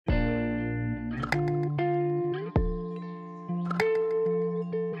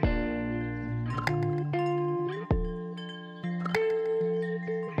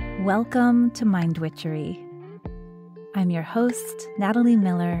Welcome to Mind Witchery. I'm your host, Natalie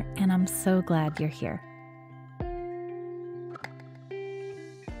Miller, and I'm so glad you're here.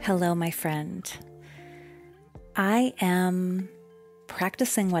 Hello, my friend. I am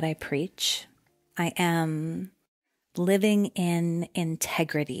practicing what I preach. I am living in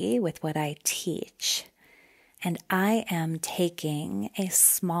integrity with what I teach. And I am taking a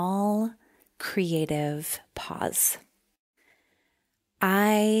small creative pause.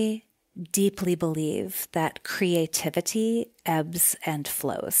 I deeply believe that creativity ebbs and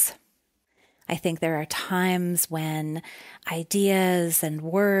flows. I think there are times when ideas and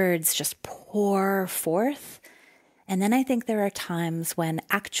words just pour forth. And then I think there are times when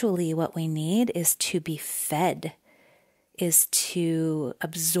actually what we need is to be fed, is to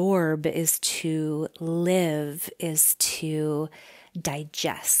absorb, is to live, is to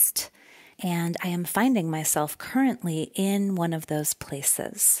digest. And I am finding myself currently in one of those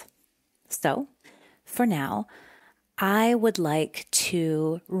places. So, for now, I would like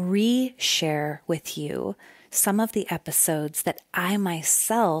to re-share with you some of the episodes that I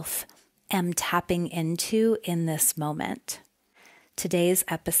myself am tapping into in this moment. Today's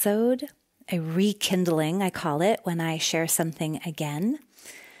episode, a rekindling, I call it, when I share something again,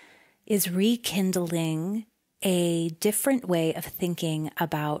 is rekindling a different way of thinking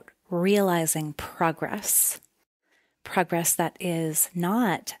about realizing progress that is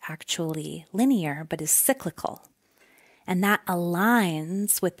not actually linear, but is cyclical. And that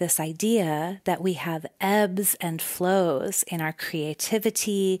aligns with this idea that we have ebbs and flows in our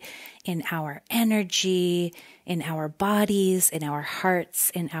creativity, in our energy, in our bodies, in our hearts,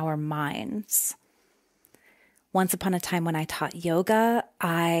 in our minds. Once upon a time when I taught yoga,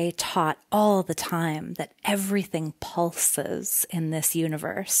 I taught all the time that everything pulses in this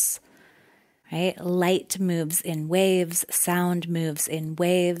universe, right? Light moves in waves, sound moves in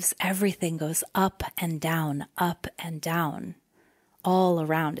waves, everything goes up and down, all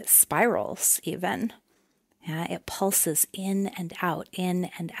around. It spirals even. Yeah, it pulses in and out,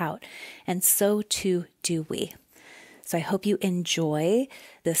 and so too do we. So I hope you enjoy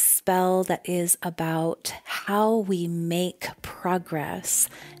this spell that is about how we make progress,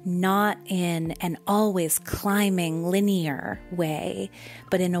 not in an always climbing linear way,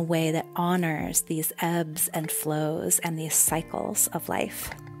 but in a way that honors these ebbs and flows and these cycles of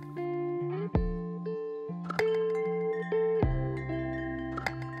life.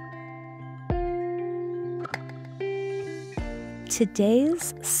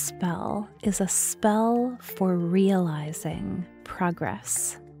 Today's spell is a spell for realizing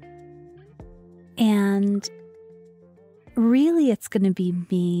progress. And really, it's going to be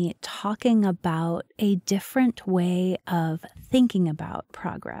me talking about a different way of thinking about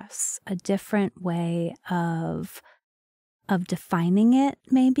progress, a different way of defining it,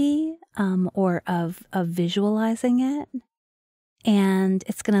 maybe, or of visualizing it. And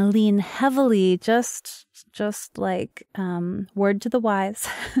it's going to lean heavily, just like word to the wise,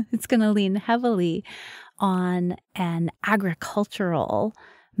 it's going to lean heavily on an agricultural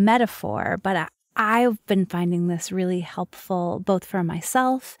metaphor. But I've been finding this really helpful, both for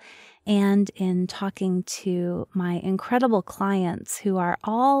myself and in talking to my incredible clients who are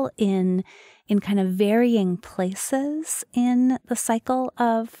all in kind of varying places in the cycle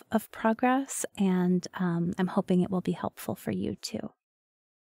of progress. And I'm hoping it will be helpful for you too.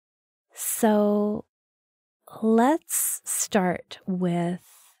 So let's start with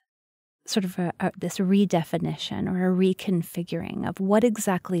sort of this redefinition or a reconfiguring of what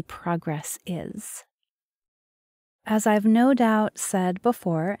exactly progress is. As I've no doubt said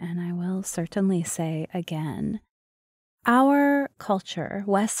before, and I will certainly say again, our culture,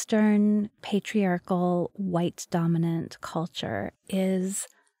 Western, patriarchal, white-dominant culture, is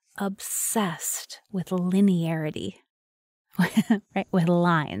obsessed with linearity, right? With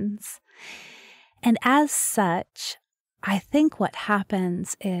lines. And as such, I think what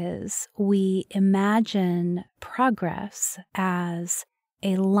happens is we imagine progress as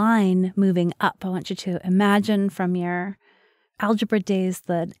a line moving up. I want you to imagine from your algebra days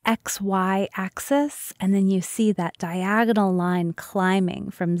the XY axis, and then you see that diagonal line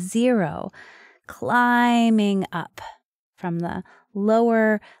climbing from zero, climbing up from the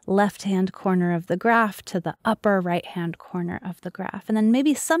lower left-hand corner of the graph to the upper right-hand corner of the graph. And then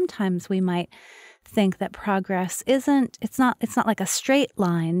maybe sometimes we might think that progress it's not like a straight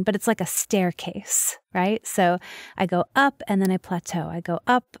line, but it's like a staircase, right? So I go up and then I plateau. I go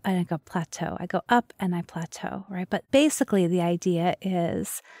up and I go plateau. I go up and I plateau, right? But basically the idea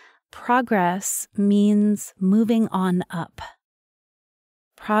is progress means moving on up.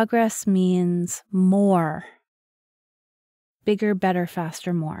 Progress means more. bigger, better,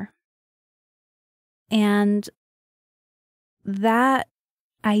 faster, more. And that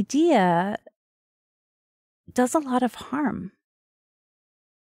idea does a lot of harm.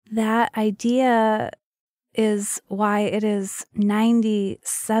 That idea is why it is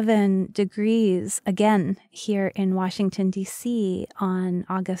 97 degrees again here in Washington, D.C. on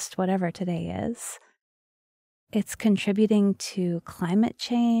August, whatever today is. It's contributing to climate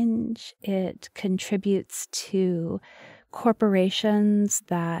change. It contributes to corporations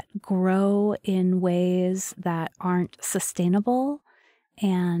that grow in ways that aren't sustainable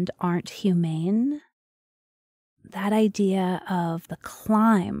and aren't humane. That idea of the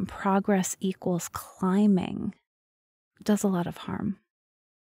climb, progress equals climbing, does a lot of harm.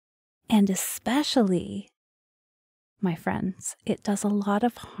 And especially, my friends, it does a lot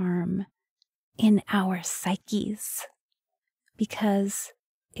of harm in our psyches because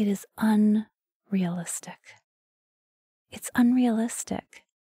it is unrealistic. It's unrealistic.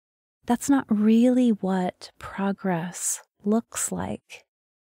 That's not really what progress looks like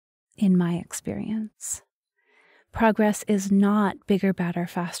in my experience. Progress is not bigger, better,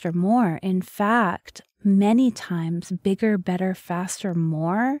 faster, more. In fact, many times, bigger, better, faster,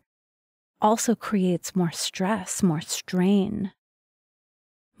 more also creates more stress, more strain,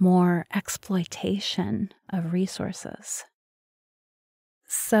 more exploitation of resources.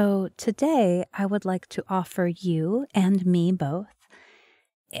 So today, I would like to offer you and me both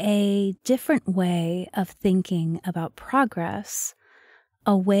a different way of thinking about progress,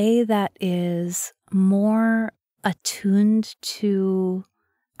 a way that is more attuned to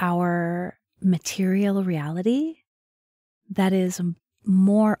our material reality, that is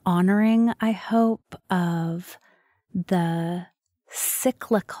more honoring, I hope, of the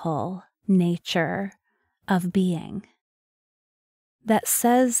cyclical nature of being, that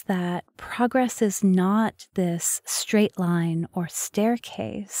says that progress is not this straight line or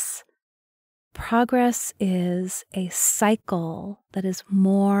staircase. Progress is a cycle that is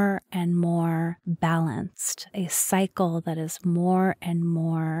more and more balanced, a cycle that is more and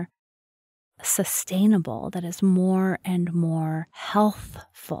more sustainable, that is more and more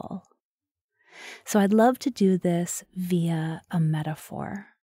healthful. So I'd love to do this via a metaphor,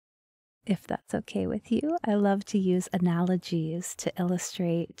 if that's okay with you. I love to use analogies to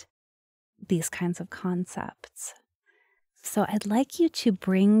illustrate these kinds of concepts. So I'd like you to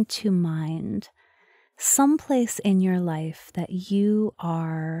bring to mind some place in your life that you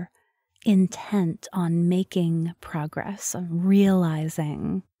are intent on making progress, on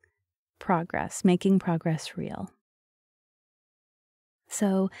realizing progress, making progress real.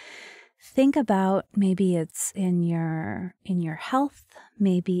 So think about, maybe it's in your health,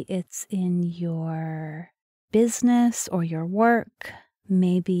 maybe it's in your business or your work,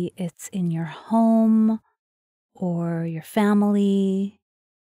 maybe it's in your home or your family,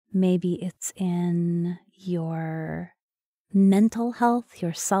 maybe it's in your mental health,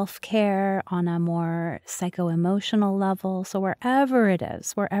 your self-care on a more psycho-emotional level. So wherever it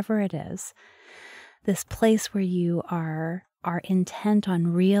is, this place where you are intent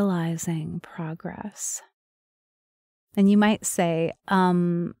on realizing progress. And you might say,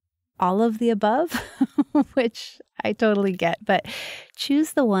 all of the above, which I totally get, but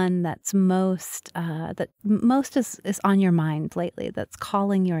choose the one that's most is on your mind lately, that's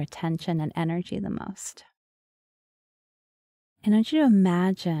calling your attention and energy the most. And I want you to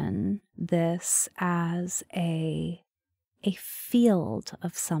imagine this as a field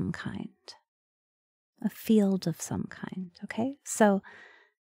of some kind. A field of some kind, okay? So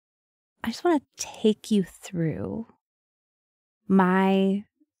I just want to take you through my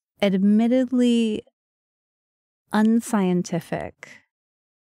admittedly unscientific,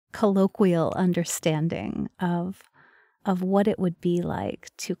 colloquial understanding of what it would be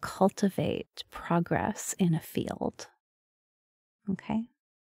like to cultivate progress in a field. Okay?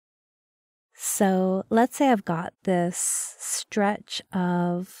 So let's say I've got this stretch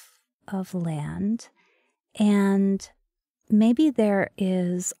of land, and maybe there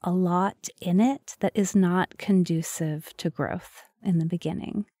is a lot in it that is not conducive to growth in the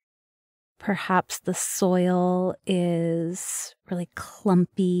beginning. Perhaps the soil is really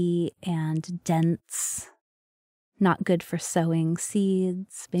clumpy and dense, not good for sowing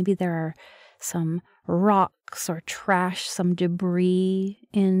seeds. Maybe there are some rocks or trash, some debris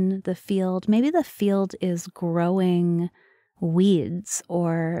in the field. Maybe the field is growing weeds,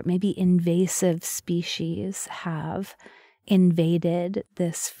 or maybe invasive species have invaded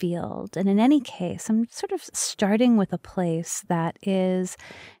this field. And in any case, I'm sort of starting with a place that is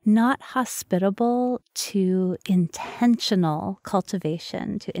not hospitable to intentional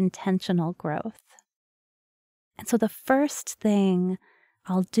cultivation, to intentional growth. And so the first thing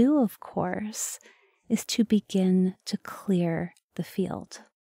I'll do, of course, is to begin to clear the field.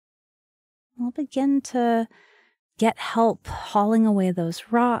 I'll begin to get help hauling away those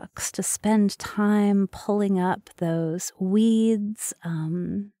rocks, to spend time pulling up those weeds.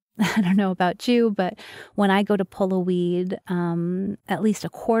 I don't know about you, but when I go to pull a weed, at least a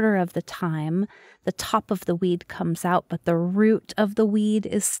quarter of the time, the top of the weed comes out, but the root of the weed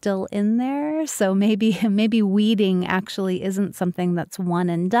is still in there. So maybe weeding actually isn't something that's one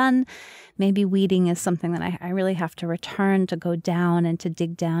and done. Maybe weeding is something that I really have to return, to go down and to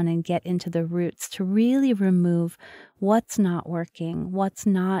dig down and get into the roots, to really remove what's not working, what's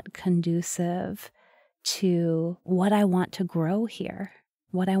not conducive to what I want to grow here,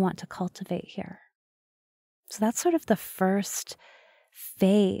 what I want to cultivate here. So that's sort of the first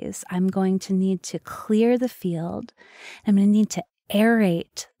phase. I'm going to need to clear the field. I'm going to need to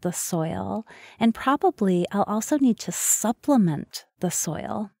aerate the soil. And probably I'll also need to supplement the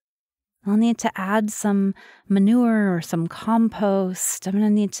soil. I'll need to add some manure or some compost. I'm going to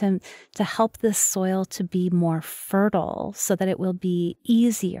need to help this soil to be more fertile so that it will be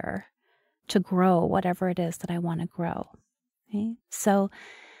easier to grow whatever it is that I want to grow. Okay? So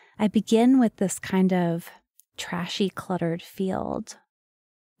I begin with this kind of trashy, cluttered field,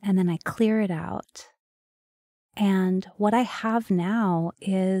 and then I clear it out. And what I have now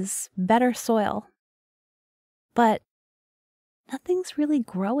is better soil, but nothing's really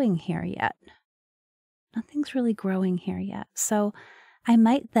growing here yet. Nothing's really growing here yet. So I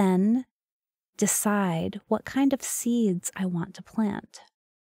might then decide what kind of seeds I want to plant.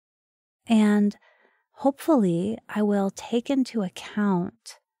 And hopefully I will take into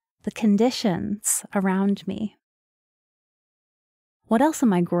account the conditions around me. What else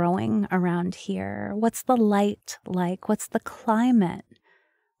am I growing around here? What's the light like? What's the climate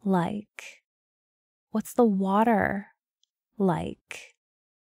like? What's the water like?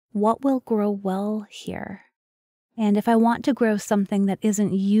 What will grow well here? And if I want to grow something that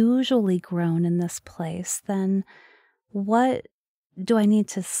isn't usually grown in this place, then what do I need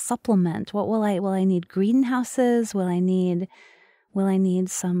to supplement? What will I need greenhouses? Will I need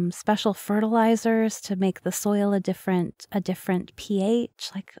some special fertilizers to make the soil a different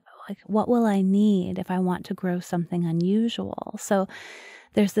pH? Like what will I need if I want to grow something unusual? So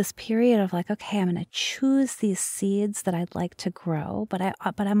there's this period of like, okay, I'm going to choose these seeds that I'd like to grow, but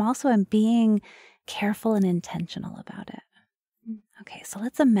I'm being careful and intentional about it. Okay, so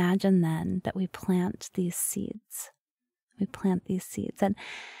let's imagine then that we plant these seeds. And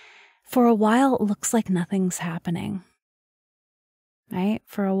for a while it looks like nothing's happening. Right?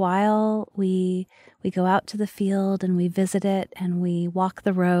 For a while, we go out to the field and we visit it and we walk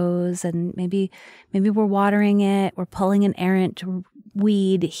the rows, and maybe we're watering it, we're pulling an errant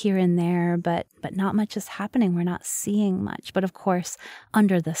weed here and there, but not much is happening. We're not seeing much. But of course,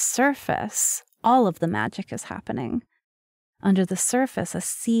 under the surface, all of the magic is happening. Under the surface, a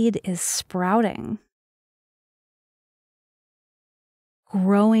seed is sprouting,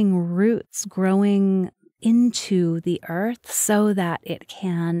 growing roots, growing into the earth so that it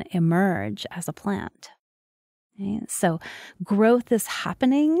can emerge as a plant. Okay? So growth is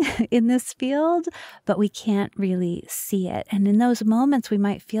happening in this field, but we can't really see it. And in those moments, we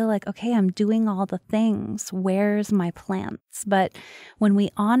might feel like, okay, I'm doing all the things. Where's my plants? But when we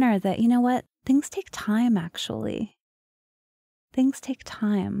honor that, you know what? Things take time, actually. Things take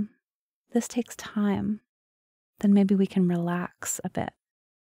time. This takes time. Then maybe we can relax a bit.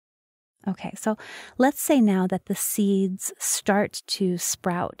 Okay, so let's say now that the seeds start to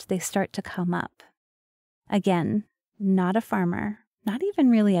sprout, they start to come up. Again, not a farmer, not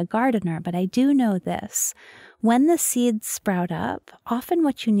even really a gardener, but I do know this. When the seeds sprout up, often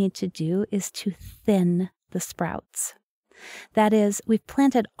what you need to do is to thin the sprouts. That is, we've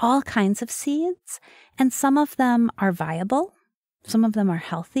planted all kinds of seeds, and some of them are viable, some of them are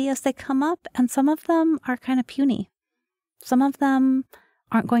healthy as they come up, and some of them are kind of puny. Some of them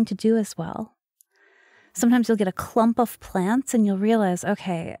aren't going to do as well. Sometimes you'll get a clump of plants and you'll realize,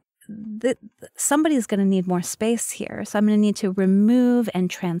 okay, somebody's going to need more space here. So I'm going to need to remove and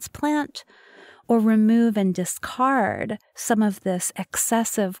transplant, or remove and discard some of this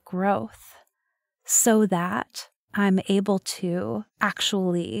excessive growth so that I'm able to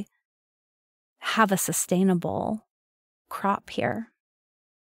actually have a sustainable crop here.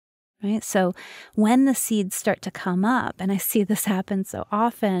 right? So when the seeds start to come up, and I see this happen so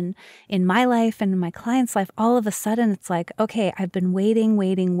often in my life and in my client's life, all of a sudden it's like, okay, I've been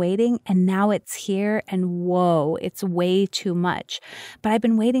waiting, and now it's here, and whoa, it's way too much. But I've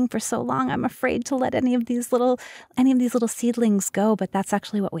been waiting for so long, I'm afraid to let any of these little seedlings go, but that's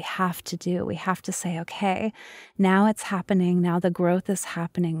actually what we have to do. We have to say, okay, now it's happening, now the growth is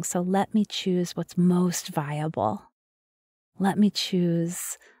happening, so let me choose what's most viable. Let me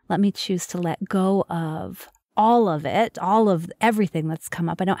choose to let go of all of it, all of everything that's come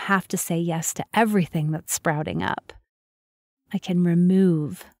up. I don't have to say yes to everything that's sprouting up. I can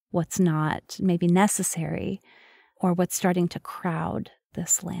remove what's not maybe necessary or what's starting to crowd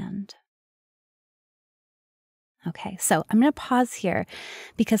this land. Okay, so I'm going to pause here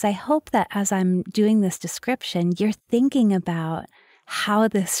because I hope that as I'm doing this description, you're thinking about how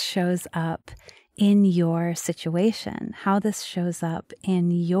this shows up in your situation, how this shows up in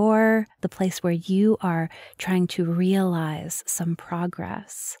the place where you are trying to realize some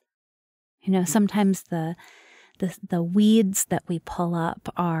progress. Sometimes the weeds that we pull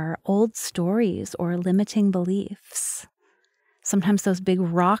up are old stories or limiting beliefs. Sometimes those big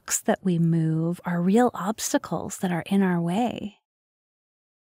rocks that we move are real obstacles that are in our way.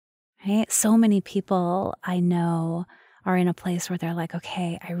 Right? So many people I know are in a place where they're like,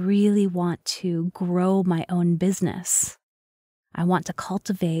 okay, I really want to grow my own business. I want to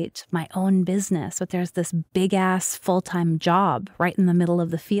cultivate my own business, but there's this big ass full-time job right in the middle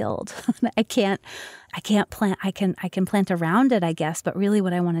of the field. I can plant around it, I guess, but really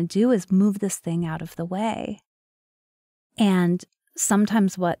what I want to do is move this thing out of the way. And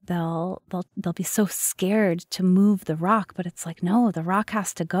sometimes what they'll be so scared to move the rock, but it's like, no, the rock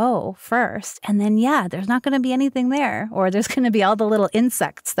has to go first. And then, there's not going to be anything there, or there's going to be all the little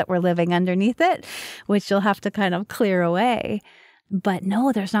insects that were living underneath it, which you'll have to kind of clear away. But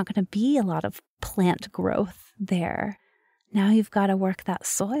no, there's not going to be a lot of plant growth there. Now you've got to work that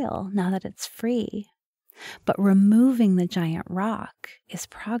soil now that it's free. But removing the giant rock is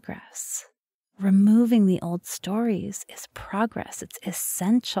progress. Removing the old stories is progress. It's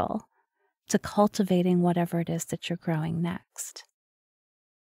essential to cultivating whatever it is that you're growing next.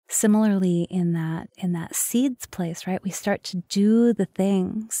 Similarly, in that seeds place, right? We start to do the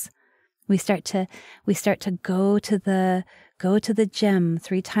things. We start to go to the gym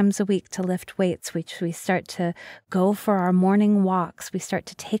 3 times a week to lift weights. We start to go for our morning walks. We start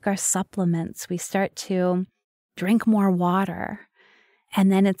to take our supplements. We start to drink more water. And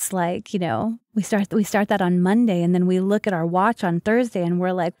then it's like, we start that on Monday, and then we look at our watch on Thursday and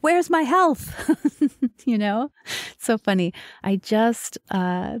we're like, where's my health? It's so funny. I just,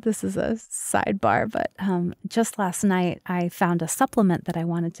 this is a sidebar, but just last night I found a supplement that I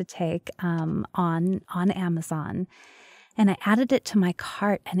wanted to take on Amazon, and I added it to my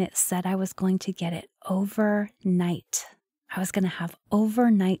cart, and it said I was going to get it overnight. I was going to have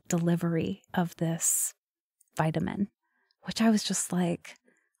overnight delivery of this vitamin. Which I was just like,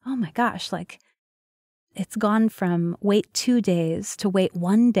 oh my gosh, like it's gone from wait 2 days to wait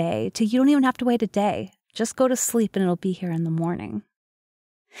 1 day to you don't even have to wait a day. Just go to sleep and it'll be here in the morning.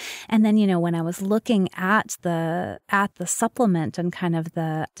 And then, when I was looking at the supplement and kind of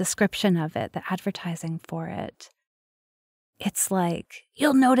the description of it, the advertising for it, it's like,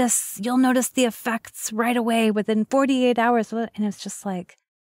 you'll notice the effects right away within 48 hours. And it's just like,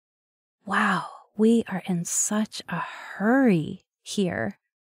 wow. We are in such a hurry here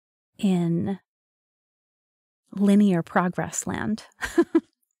in linear progress land,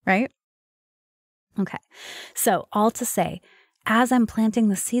 right? Okay, so all to say, as I'm planting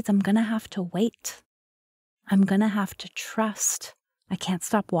the seeds, I'm going to have to wait. I'm going to have to trust. I can't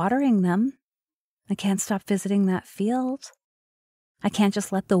stop watering them. I can't stop visiting that field. I can't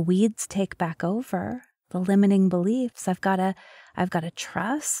just let the weeds take back over. The limiting beliefs. I've got to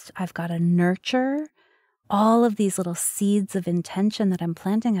trust. I've got to nurture all of these little seeds of intention that I'm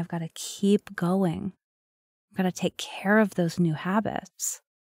planting. I've got to keep going. I've got to take care of those new habits.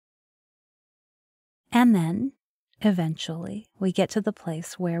 And then eventually we get to the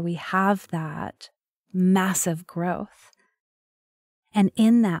place where we have that massive growth. And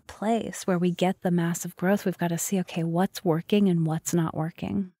in that place where we get the massive growth, we've got to see, okay, what's working and what's not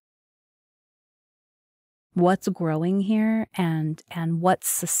working. What's growing here and what's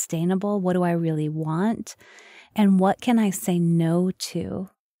sustainable? What do I really want? And what can I say no to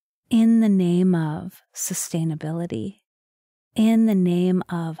in the name of sustainability, in the name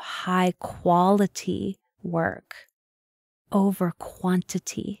of high quality work over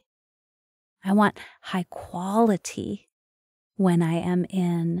quantity? I want high quality when I am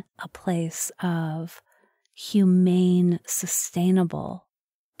in a place of humane, sustainable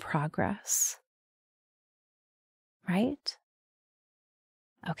progress. Right?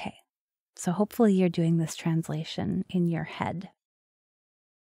 Okay. So hopefully you're doing this translation in your head.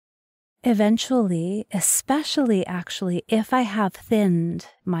 Eventually, especially actually if I have thinned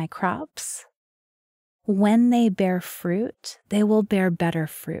my crops, when they bear fruit, they will bear better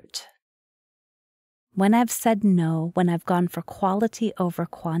fruit. When I've said no, when I've gone for quality over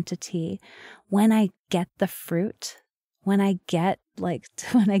quantity, when I get the fruit, when I get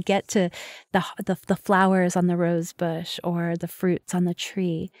to the flowers on the rose bush or the fruits on the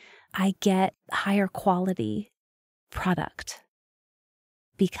tree, I get higher quality product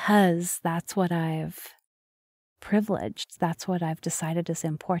because that's what I've privileged. That's what I've decided is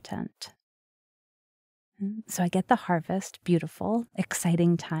important. So I get the harvest, beautiful,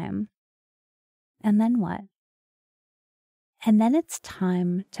 exciting time. And then what? And then it's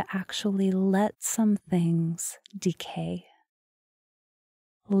time to actually let some things decay.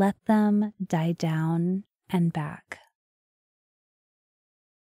 Let them die down and back.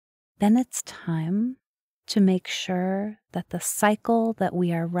 Then it's time to make sure that the cycle that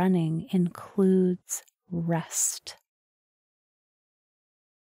we are running includes rest.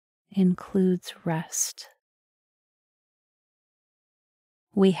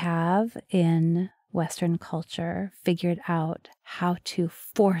 We have in Western culture figured out how to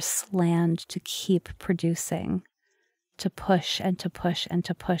force land to keep producing, to push and to push and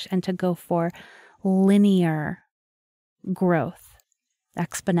to push and to go for linear growth,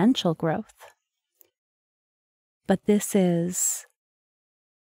 exponential growth. But this is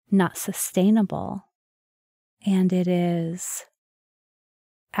not sustainable, and it is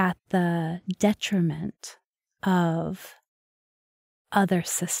at the detriment of other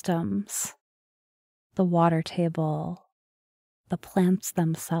systems, the water table, the plants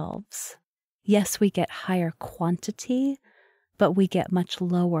themselves. Yes, we get higher quantity, but we get much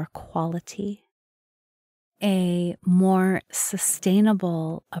lower quality. A more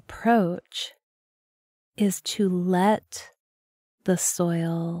sustainable approach is to let the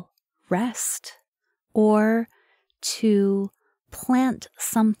soil rest or to plant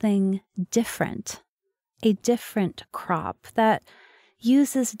something different, a different crop that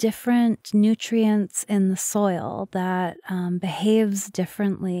uses different nutrients in the soil, that behaves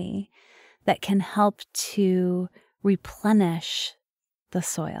differently, that can help to replenish the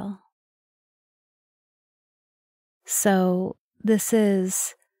soil. So this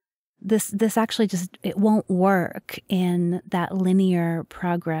actually it won't work in that linear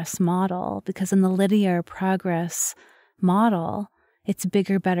progress model, because in the linear progress model, it's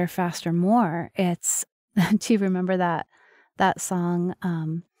bigger, better, faster, more. It's, do you remember that song?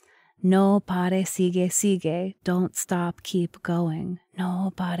 No pare, sigue, sigue. Don't stop, keep going.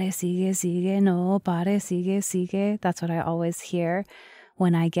 No pare, sigue, sigue. No pare, sigue, sigue. That's what I always hear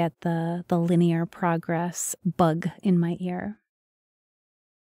when I get the linear progress bug in my ear.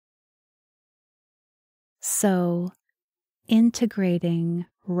 So integrating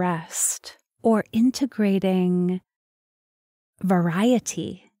rest or integrating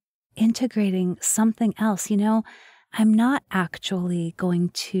variety, integrating something else. I'm not actually going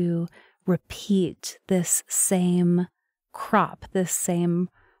to repeat this same crop, this same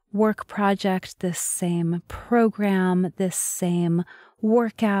work project, this same program, this same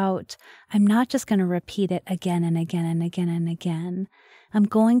workout. I'm not just going to repeat it again and again and again and again. I'm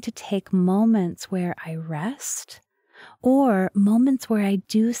going to take moments where I rest or moments where I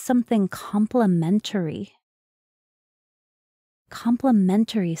do something complementary,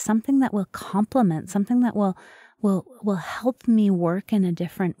 something that will complement, something that will help me work in a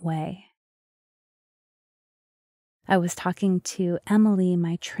different way. I was talking to Emily,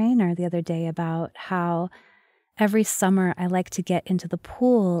 my trainer, the other day about how every summer I like to get into the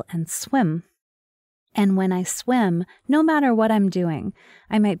pool and swim. And when I swim, no matter what I'm doing,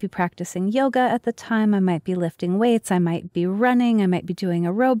 I might be practicing yoga at the time, I might be lifting weights, I might be running, I might be doing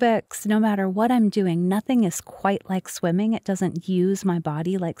aerobics. No matter what I'm doing, nothing is quite like swimming. It doesn't use my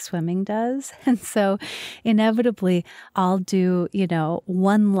body like swimming does. And so inevitably, I'll do,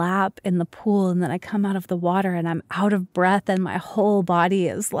 one lap in the pool, and then I come out of the water and I'm out of breath and my whole body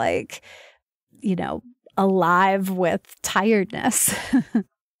is like, alive with tiredness.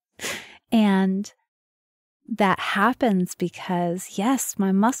 And that happens because, yes,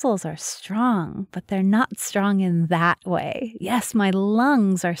 my muscles are strong, but they're not strong in that way. Yes, my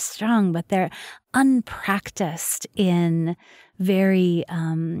lungs are strong, but they're unpracticed in very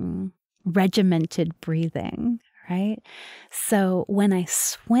regimented breathing, right? So when I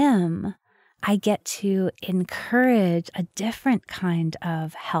swim, I get to encourage a different kind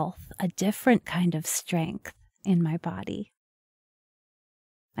of health, a different kind of strength in my body.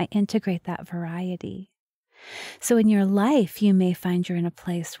 I integrate that variety. So in your life, you may find you're in a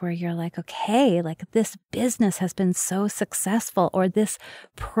place where you're like, okay, like this business has been so successful, or this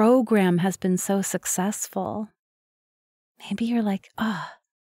program has been so successful. Maybe you're like,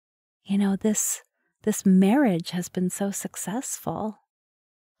 this marriage has been so successful,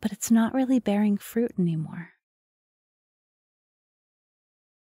 but it's not really bearing fruit anymore.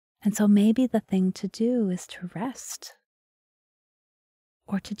 And so maybe the thing to do is to rest,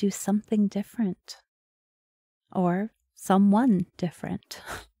 or to do something different, or someone different.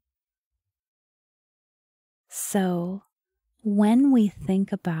 So when we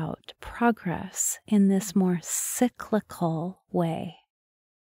think about progress in this more cyclical way,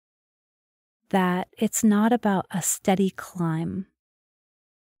 that it's not about a steady climb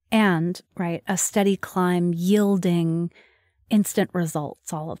and, right, a steady climb yielding instant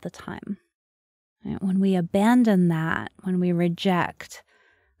results all of the time. Right? When we abandon that, when we reject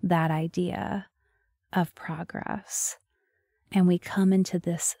that idea of progress, and we come into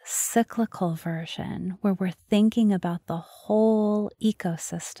this cyclical version where we're thinking about the whole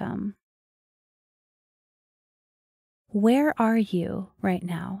ecosystem. Where are you right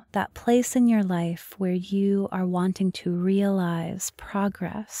now? That place in your life where you are wanting to realize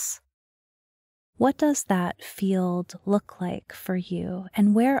progress. What does that field look like for you?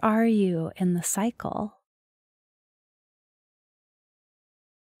 And where are you in the cycle?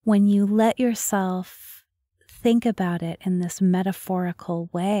 When you let yourself think about it in this metaphorical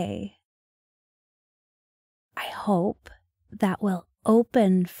way, I hope that will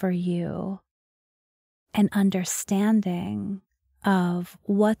open for you an understanding of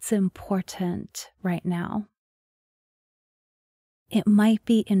what's important right now. It might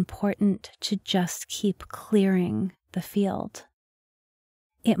be important to just keep clearing the field.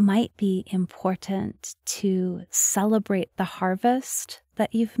 It might be important to celebrate the harvest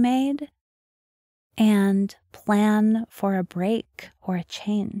that you've made and plan for a break or a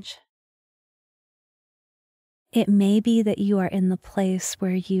change. It may be that you are in the place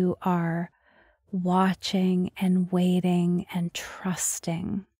where you are watching and waiting and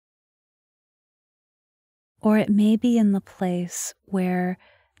trusting. Or it may be in the place where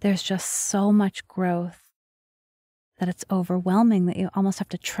there's just so much growth that it's overwhelming, that you almost have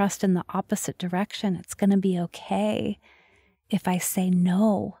to trust in the opposite direction. It's going to be okay if I say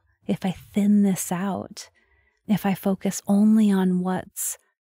no, if I thin this out, if I focus only on what's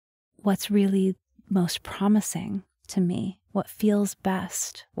really most promising to me, what feels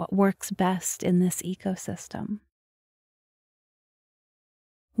best, what works best in this ecosystem.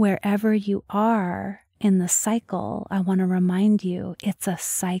 Wherever you are in the cycle, I want to remind you, it's a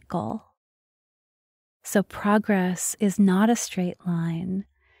cycle. So progress is not a straight line.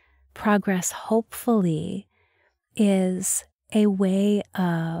 Progress, hopefully, is a way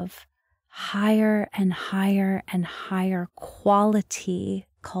of higher and higher and higher quality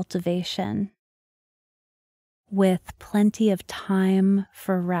cultivation with plenty of time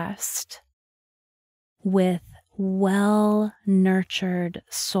for rest, with well-nurtured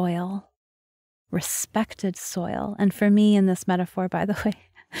soil, respected soil. And for me in this metaphor, by the way,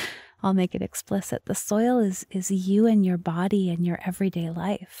 I'll make it explicit. The soil is you and your body and your everyday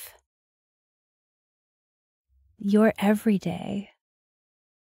life. Your everyday,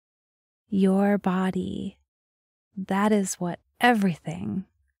 your body, that is what everything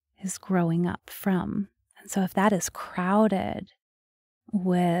is growing up from. And so if that is crowded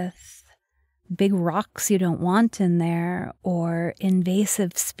with big rocks you don't want in there, or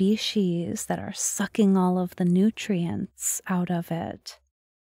invasive species that are sucking all of the nutrients out of it,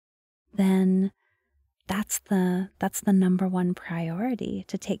 then that's the number one priority,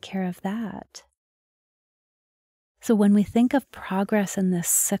 to take care of that. So when we think of progress in this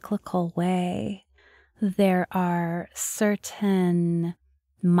cyclical way, there are certain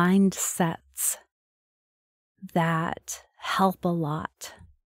mindsets that help a lot.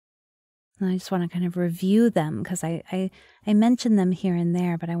 And I just want to kind of review them because I mention them here and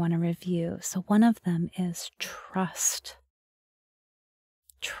there, but I want to review. So one of them is trust.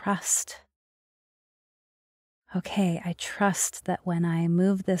 Trust. Okay, I trust that when I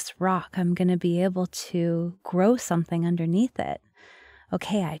move this rock, I'm going to be able to grow something underneath it.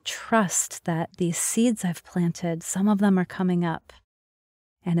 Okay, I trust that these seeds I've planted, some of them are coming up.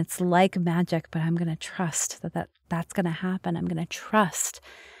 And it's like magic, but I'm going to trust that that's going to happen. I'm going to trust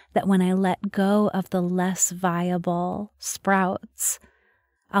that when I let go of the less viable sprouts,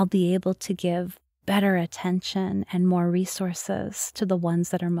 I'll be able to give better attention and more resources to the ones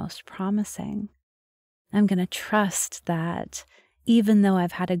that are most promising. I'm going to trust that even though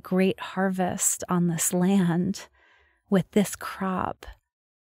I've had a great harvest on this land with this crop,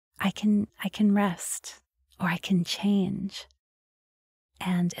 I can rest, or I can change,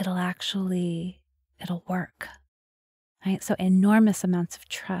 and it'll work, right? So enormous amounts of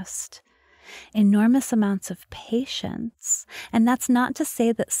trust, enormous amounts of patience. And that's not to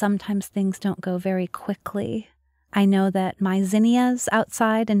say that sometimes things don't go very quickly. I know that my zinnias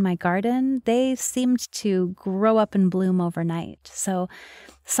outside in my garden, they seemed to grow up and bloom overnight. So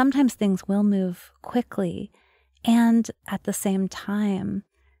sometimes things will move quickly. And at the same time,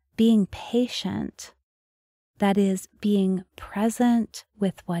 being patient, that is, being present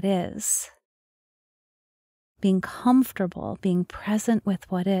with what is, being comfortable, being present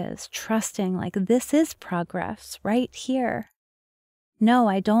with what is, trusting like this is progress right here. No,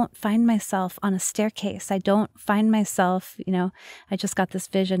 I don't find myself on a staircase. I don't find myself, I just got this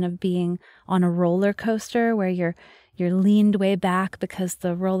vision of being on a roller coaster where you're leaned way back because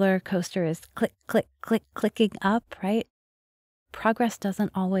the roller coaster is click, click, click, clicking up, right? Progress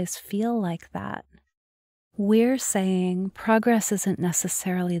doesn't always feel like that. We're saying progress isn't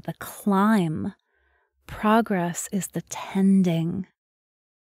necessarily the climb. Progress is the tending.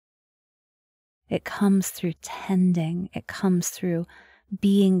 It comes through tending. It comes through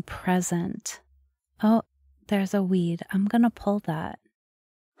being present. Oh, there's a weed. I'm going to pull that.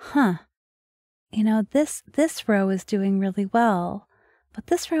 This row is doing really well, but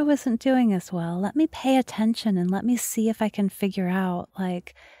this row isn't doing as well. Let me pay attention and let me see if I can figure out,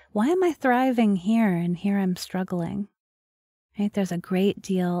 why am I thriving here and here I'm struggling? Right? There's a great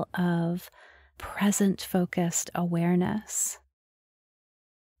deal of present-focused awareness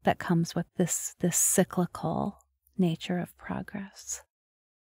that comes with this cyclical nature of progress.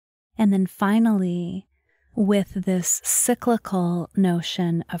 And then finally, with this cyclical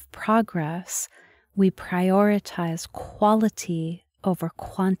notion of progress, we prioritize quality over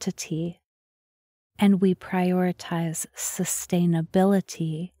quantity, and we prioritize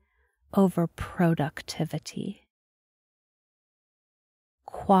sustainability over productivity.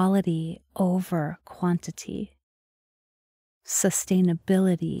 Quality over quantity.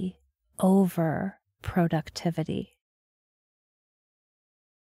 Sustainability over productivity.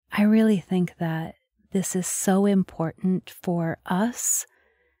 I really think that this is so important for us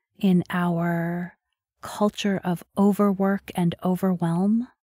in our culture of overwork and overwhelm.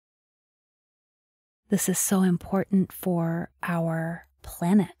 This is so important for our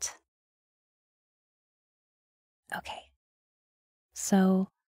planet. Okay, so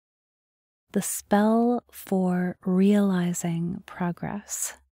the spell for realizing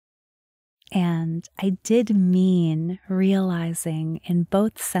progress. And I did mean realizing in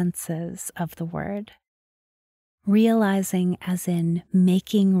both senses of the word. Realizing as in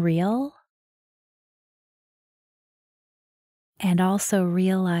making real, and also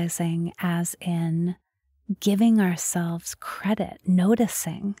realizing as in giving ourselves credit,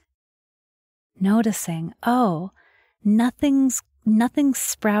 noticing, oh, nothing's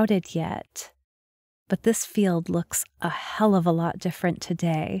sprouted yet. But this field looks a hell of a lot different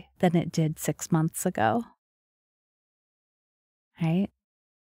today than it did 6 months ago. Right?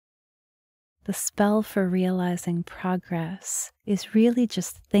 The spell for realizing progress is really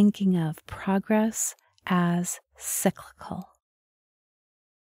just thinking of progress as cyclical.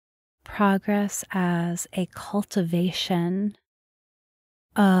 Progress as a cultivation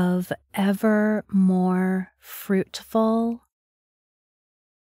of ever more fruitful,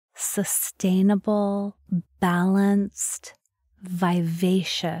 sustainable, balanced,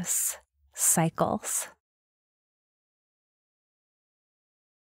 vivacious cycles.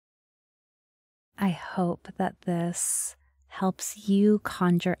 I hope that this helps you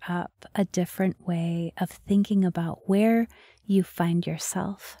conjure up a different way of thinking about where you find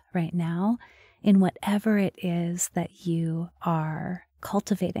yourself right now in whatever it is that you are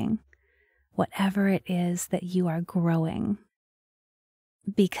cultivating, whatever it is that you are growing.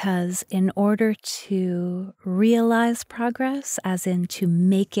 Because in order to realize progress, as in to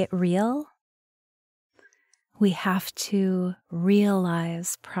make it real, we have to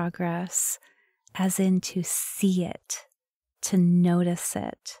realize progress as in to see it, to notice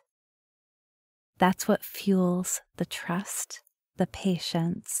it. That's what fuels the trust, the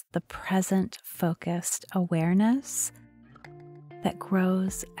patience, the present-focused awareness that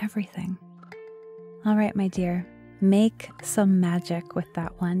grows everything. All right, my dear. Make some magic with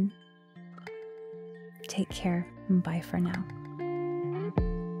that one. Take care and bye for now.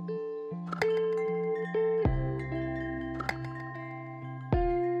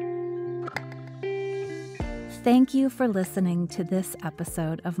 Thank you for listening to this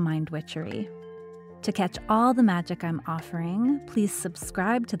episode of Mind Witchery. To catch all the magic I'm offering, please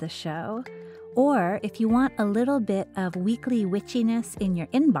subscribe to the show Or if you want a little bit of weekly witchiness in your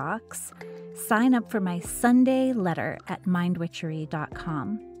inbox, sign up for my Sunday letter at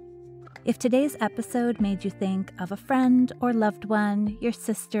mindwitchery.com. If today's episode made you think of a friend or loved one, your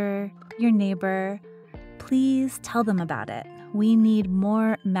sister, your neighbor, please tell them about it. We need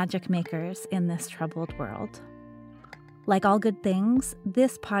more magic makers in this troubled world. Like all good things,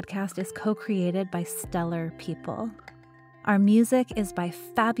 this podcast is co-created by stellar people. Our music is by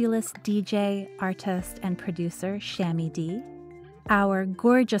fabulous DJ, artist, and producer Shammy D. Our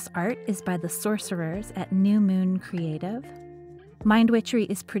gorgeous art is by the sorcerers at New Moon Creative. Mind Witchery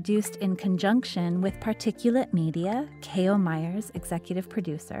is produced in conjunction with Particulate Media, K.O. Myers, executive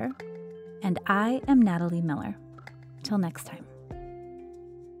producer. And I am Natalie Miller. Till next time.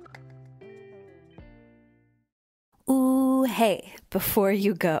 Ooh, hey, before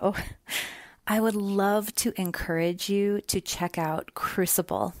you go, I would love to encourage you to check out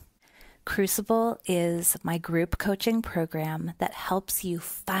Crucible. Crucible is my group coaching program that helps you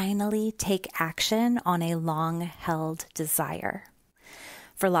finally take action on a long-held desire.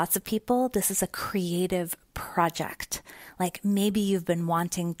 For lots of people, this is a creative project. Like maybe you've been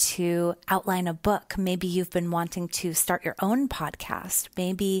wanting to outline a book. Maybe you've been wanting to start your own podcast.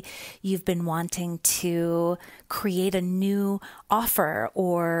 Maybe you've been wanting to create a new offer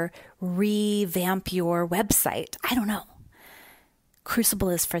or revamp your website. I don't know.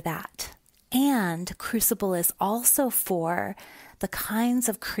 Crucible is for that. And Crucible is also for the kinds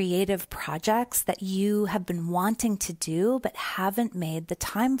of creative projects that you have been wanting to do but haven't made the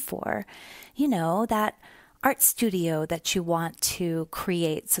time for. You know, that art studio that you want to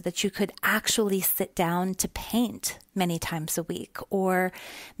create so that you could actually sit down to paint many times a week, or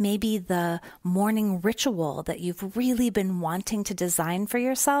maybe the morning ritual that you've really been wanting to design for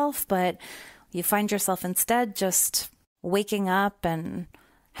yourself, but you find yourself instead just waking up and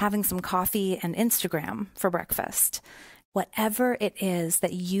having some coffee and Instagram for breakfast. Whatever it is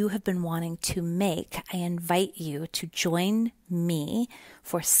that you have been wanting to make, I invite you to join me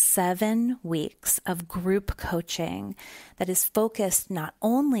for 7 weeks of group coaching that is focused not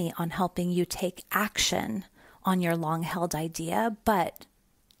only on helping you take action on your long-held idea, but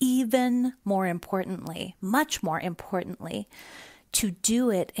even more importantly, much more importantly, to do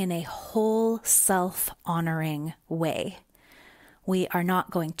it in a whole self-honoring way. We are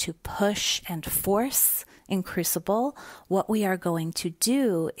not going to push and force in Crucible. What we are going to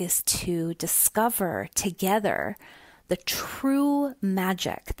do is to discover together the true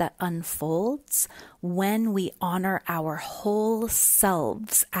magic that unfolds when we honor our whole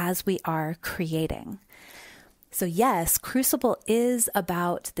selves as we are creating. So yes, Crucible is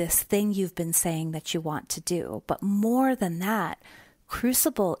about this thing you've been saying that you want to do, but more than that,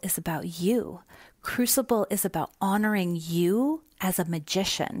 Crucible is about you. Crucible is about honoring you as a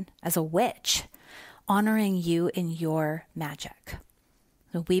magician, as a witch, honoring you in your magic.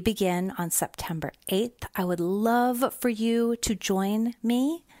 We begin on September 8th. I would love for you to join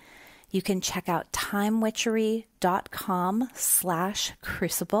me. You can check out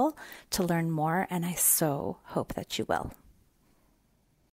timewitchery.com/crucible to learn more, and I so hope that you will.